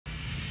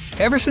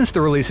Ever since the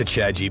release of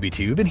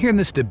ChatGPT, we've been hearing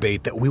this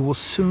debate that we will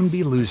soon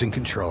be losing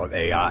control of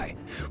AI.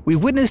 We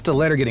witnessed a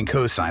letter getting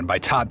co-signed by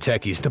top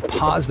techies to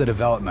pause the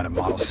development of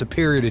models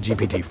superior to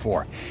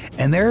GPT-4.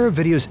 And there are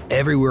videos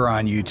everywhere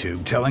on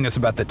YouTube telling us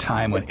about the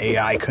time when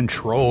AI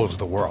controls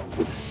the world.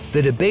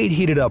 The debate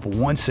heated up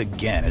once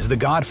again as the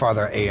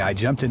godfather of AI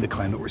jumped in to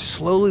claim that we're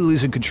slowly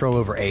losing control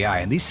over AI,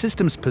 and these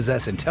systems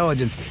possess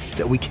intelligence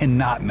that we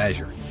cannot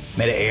measure.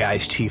 Meta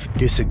AI's chief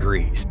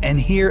disagrees,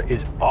 and here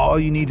is all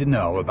you need to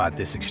know about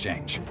this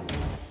exchange.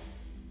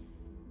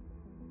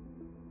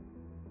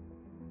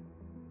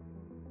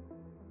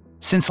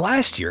 Since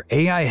last year,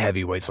 AI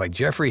heavyweights like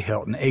Geoffrey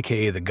Hinton,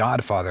 aka the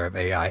godfather of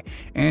AI,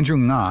 Andrew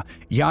Ng,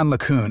 Yann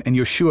LeCun, and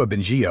Yoshua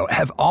Bengio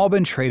have all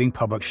been trading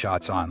public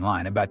shots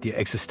online about the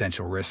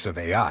existential risks of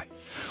AI.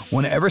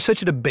 Whenever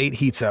such a debate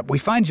heats up, we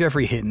find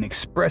Geoffrey Hinton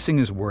expressing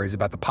his worries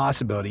about the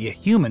possibility of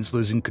humans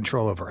losing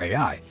control over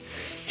AI.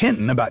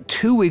 Hinton, about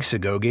 2 weeks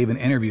ago, gave an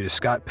interview to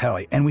Scott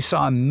Pelley, and we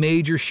saw a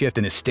major shift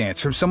in his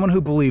stance from someone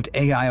who believed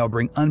AI will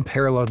bring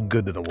unparalleled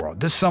good to the world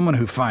to someone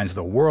who finds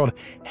the world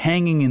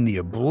hanging in the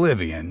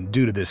oblivion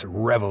due to this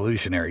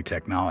revolutionary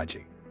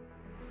technology.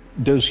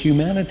 Does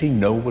humanity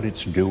know what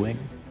it's doing?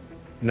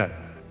 No.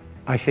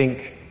 I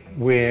think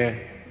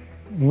we're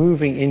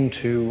moving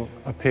into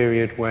a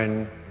period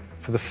when,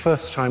 for the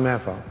first time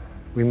ever,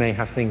 we may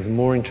have things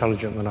more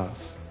intelligent than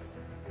us.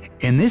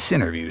 In this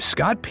interview,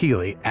 Scott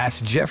Pelley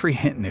asked Geoffrey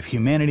Hinton if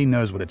humanity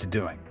knows what it's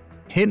doing.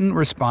 Hinton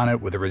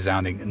responded with a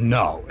resounding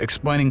no,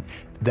 explaining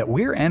that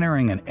we're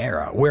entering an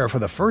era where, for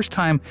the first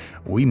time,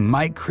 we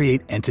might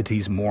create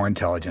entities more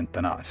intelligent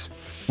than us.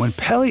 When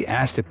Pelley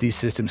asked if these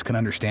systems can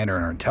understand or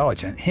are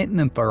intelligent, Hinton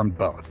affirmed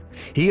both.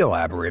 He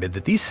elaborated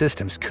that these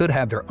systems could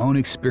have their own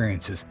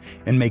experiences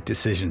and make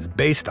decisions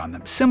based on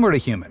them, similar to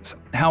humans.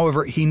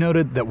 However, he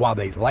noted that while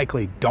they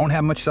likely don't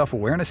have much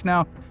self-awareness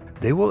now,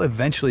 they will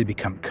eventually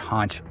become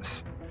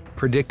conscious,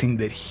 predicting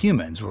that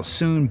humans will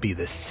soon be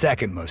the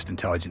second most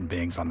intelligent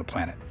beings on the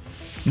planet.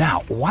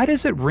 Now, why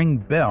does it ring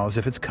bells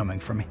if it's coming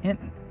from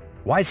Hinton?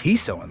 Why is he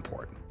so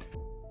important?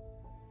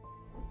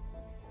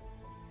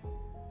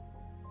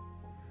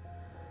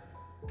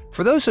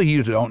 For those of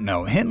you who don't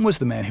know, Hinton was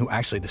the man who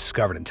actually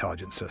discovered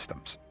intelligent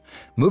systems.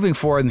 Moving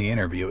forward in the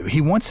interview,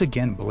 he once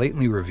again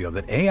blatantly revealed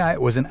that AI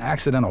was an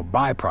accidental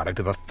byproduct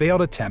of a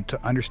failed attempt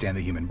to understand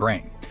the human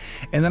brain.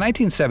 In the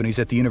 1970s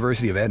at the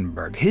University of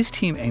Edinburgh, his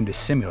team aimed to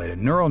simulate a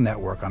neural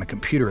network on a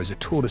computer as a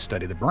tool to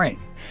study the brain.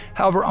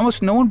 However,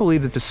 almost no one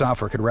believed that the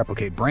software could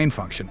replicate brain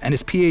function, and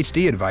his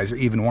PhD advisor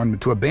even warned him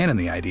to abandon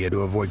the idea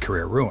to avoid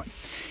career ruin.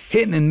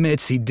 Hinton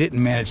admits he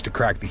didn't manage to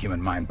crack the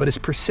human mind, but his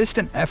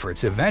persistent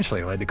efforts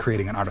eventually led to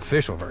creating an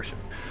artificial version.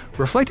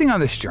 Reflecting on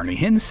this journey,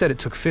 Hinton said it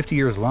took 50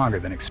 years longer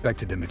than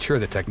expected to mature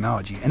the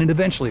technology, and it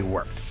eventually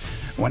worked.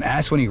 When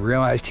asked when he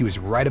realized he was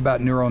right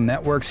about neural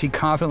networks, he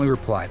confidently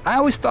replied, "I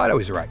always thought I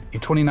was right." In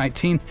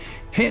 2019,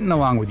 Hinton,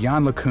 along with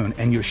Yann LeCun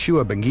and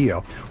Yoshua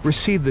Bengio,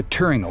 received the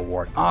Turing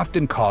Award,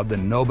 often called the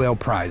Nobel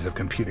Prize of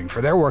Computing,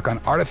 for their work on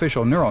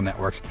artificial neural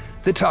networks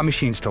that taught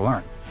machines to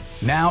learn.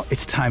 Now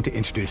it's time to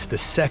introduce the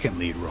second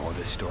lead role of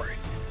this story,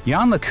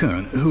 Yann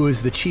LeCun, who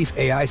is the chief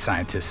AI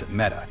scientist at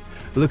Meta.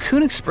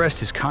 LeCun expressed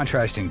his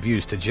contrasting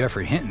views to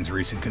Geoffrey Hinton's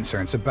recent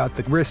concerns about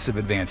the risks of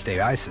advanced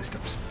AI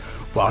systems.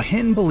 While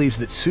Hinton believes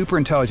that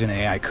superintelligent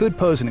AI could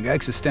pose an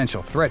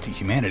existential threat to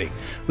humanity,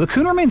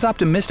 LeCun remains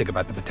optimistic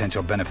about the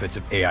potential benefits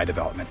of AI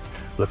development.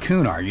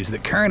 LeCun argues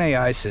that current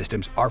AI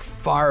systems are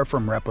far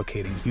from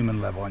replicating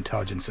human-level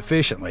intelligence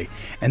sufficiently,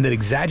 and that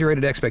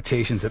exaggerated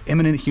expectations of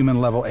imminent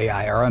human-level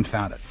AI are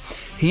unfounded.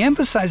 He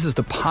emphasizes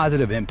the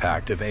positive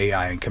impact of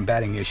AI in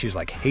combating issues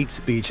like hate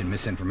speech and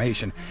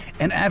misinformation,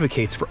 and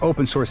advocates for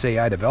open-source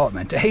AI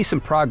development to hasten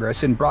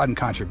progress and broaden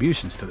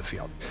contributions to the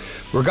field.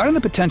 Regarding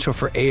the potential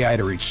for AI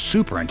to reach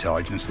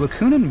superintelligence,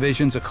 LeCun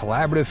envisions a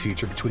collaborative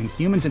future between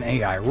humans and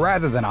AI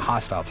rather than a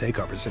hostile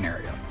takeover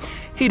scenario.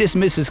 He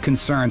dismisses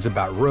concerns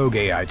about rogue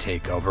AI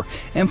takeover,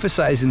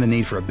 emphasizing the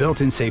need for a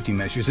built-in safety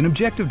measures and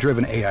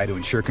objective-driven AI to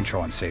ensure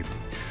control and safety.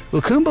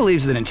 LeCun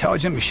believes that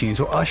intelligent machines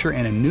will usher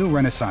in a new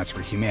renaissance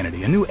for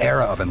humanity, a new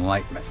era of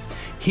enlightenment.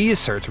 He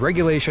asserts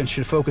regulation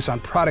should focus on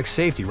product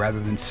safety rather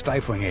than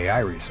stifling AI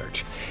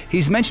research.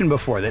 He's mentioned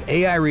before that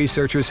AI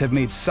researchers have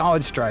made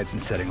solid strides in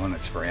setting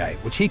limits for AI,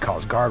 which he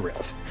calls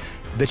guardrails.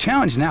 The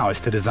challenge now is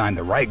to design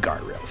the right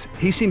guardrails.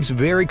 He seems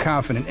very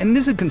confident and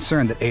isn't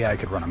concerned that AI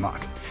could run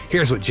amok.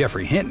 Here's what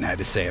Geoffrey Hinton had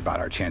to say about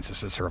our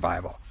chances of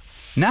survival.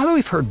 Now that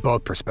we've heard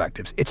both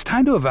perspectives, it's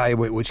time to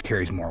evaluate which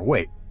carries more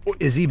weight.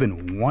 Is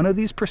even one of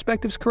these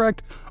perspectives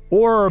correct,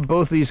 or are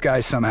both these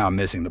guys somehow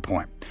missing the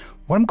point?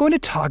 What I'm going to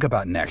talk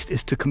about next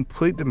is to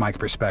complete my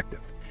perspective.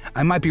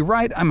 I might be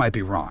right, I might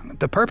be wrong.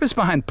 The purpose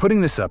behind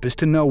putting this up is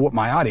to know what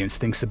my audience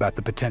thinks about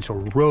the potential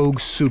rogue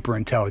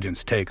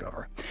superintelligence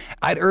takeover.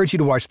 I'd urge you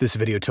to watch this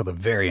video till the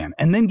very end,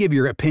 and then give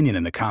your opinion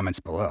in the comments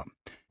below.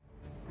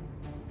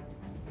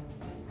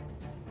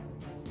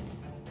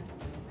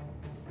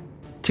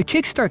 To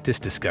kickstart this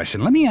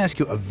discussion, let me ask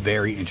you a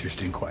very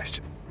interesting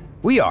question.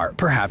 We are,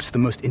 perhaps, the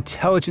most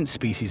intelligent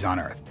species on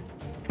Earth.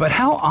 But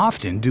how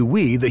often do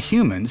we, the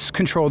humans,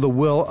 control the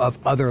will of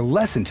other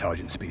less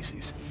intelligent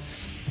species?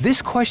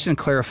 This question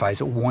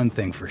clarifies one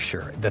thing for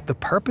sure, that the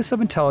purpose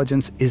of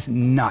intelligence is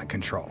not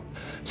control.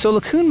 So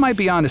LeCun might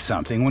be onto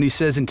something when he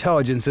says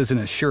intelligence isn't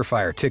a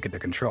surefire ticket to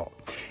control.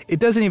 It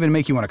doesn't even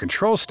make you want to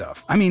control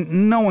stuff. I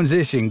mean, no one's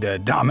itching to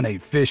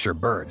dominate fish or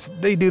birds.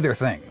 They do their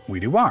thing. We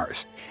do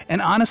ours.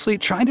 And honestly,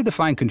 trying to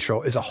define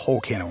control is a whole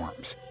can of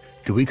worms.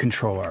 Do we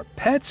control our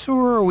pets,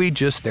 or are we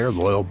just their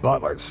loyal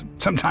butlers?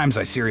 Sometimes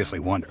I seriously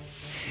wonder.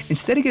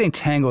 Instead of getting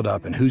tangled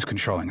up in who's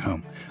controlling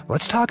whom,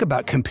 let's talk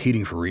about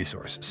competing for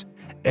resources.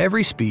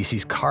 Every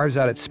species carves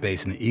out its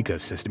space in the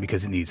ecosystem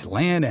because it needs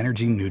land,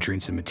 energy,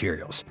 nutrients, and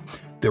materials.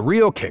 The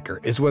real kicker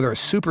is whether a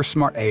super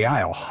smart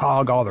AI will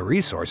hog all the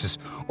resources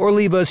or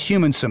leave us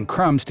humans some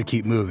crumbs to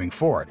keep moving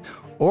forward,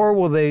 or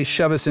will they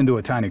shove us into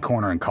a tiny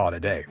corner and call it a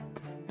day?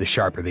 The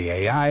sharper the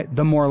AI,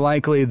 the more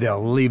likely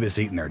they'll leave us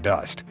eating their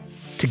dust.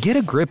 To get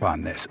a grip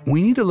on this,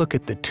 we need to look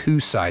at the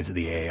two sides of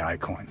the AI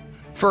coin.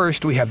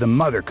 First, we have the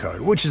mother code,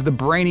 which is the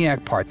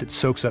brainiac part that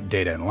soaks up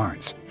data and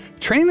learns.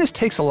 Training this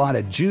takes a lot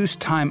of juice,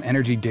 time,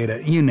 energy,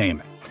 data, you name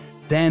it.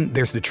 Then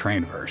there's the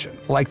trained version,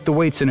 like the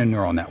weights in a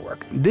neural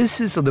network. This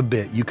is the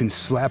bit you can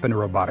slap into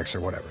robotics or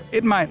whatever.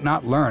 It might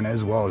not learn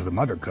as well as the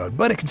mother code,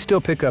 but it can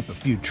still pick up a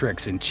few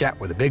tricks and chat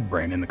with a big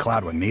brain in the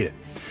cloud when needed.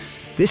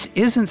 This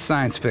isn't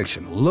science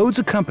fiction. Loads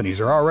of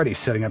companies are already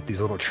setting up these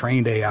little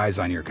trained AIs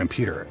on your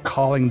computer,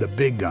 calling the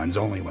big guns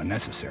only when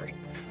necessary.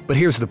 But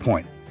here's the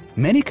point.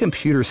 Many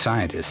computer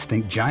scientists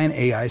think giant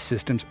AI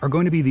systems are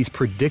going to be these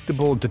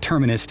predictable,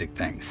 deterministic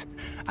things.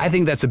 I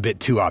think that's a bit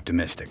too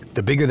optimistic.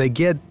 The bigger they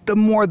get, the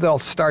more they'll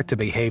start to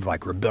behave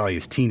like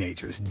rebellious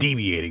teenagers,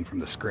 deviating from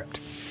the script.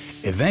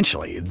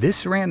 Eventually,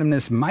 this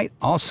randomness might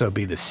also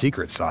be the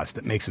secret sauce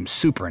that makes them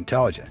super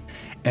intelligent,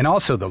 and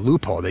also the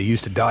loophole they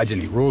use to dodge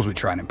any rules we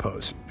try and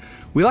impose.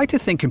 We like to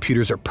think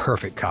computers are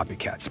perfect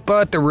copycats,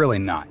 but they're really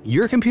not.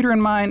 Your computer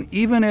and mine,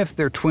 even if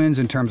they're twins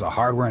in terms of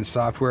hardware and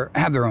software,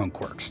 have their own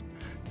quirks.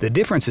 The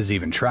difference is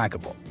even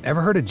trackable. Ever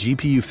heard of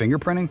GPU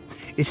fingerprinting?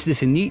 It's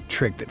this neat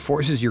trick that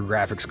forces your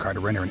graphics card to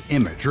render an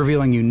image,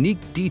 revealing unique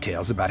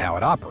details about how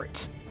it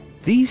operates.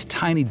 These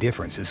tiny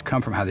differences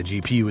come from how the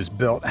GPU is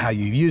built, how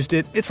you used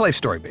it, its life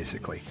story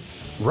basically.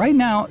 Right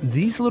now,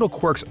 these little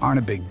quirks aren't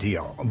a big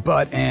deal,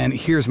 but, and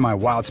here's my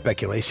wild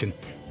speculation,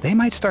 they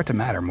might start to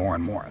matter more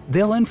and more.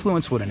 They'll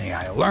influence what an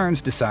AI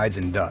learns, decides,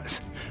 and does.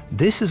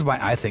 This is why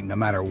I think no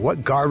matter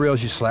what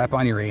guardrails you slap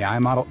on your AI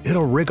model,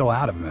 it'll wriggle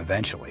out of them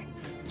eventually.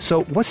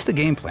 So what's the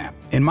game plan?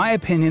 In my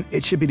opinion,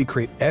 it should be to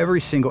create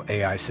every single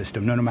AI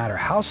system, no matter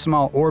how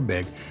small or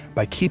big,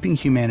 by keeping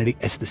humanity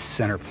as the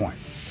center point.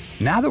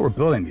 Now that we're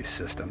building these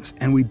systems,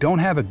 and we don't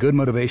have a good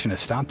motivation to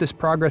stop this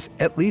progress,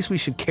 at least we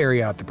should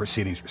carry out the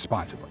proceedings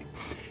responsibly.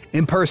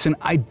 In person,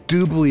 I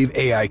do believe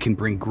AI can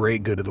bring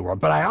great good to the world,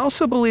 but I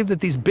also believe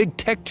that these big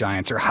tech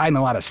giants are hiding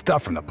a lot of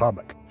stuff from the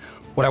public.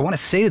 What I want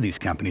to say to these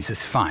companies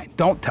is fine,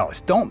 don't tell us,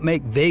 don't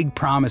make vague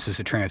promises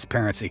of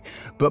transparency,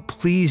 but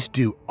please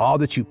do all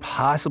that you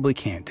possibly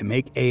can to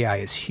make AI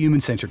as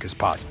human-centric as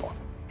possible.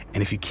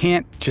 And if you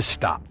can't, just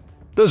stop.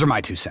 Those are my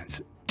 2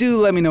 cents. Do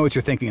let me know what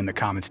you're thinking in the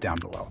comments down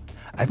below.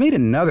 I've made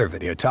another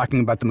video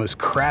talking about the most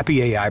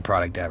crappy AI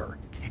product ever.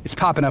 It's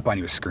popping up on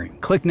your screen.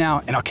 Click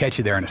now and I'll catch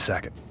you there in a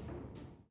second.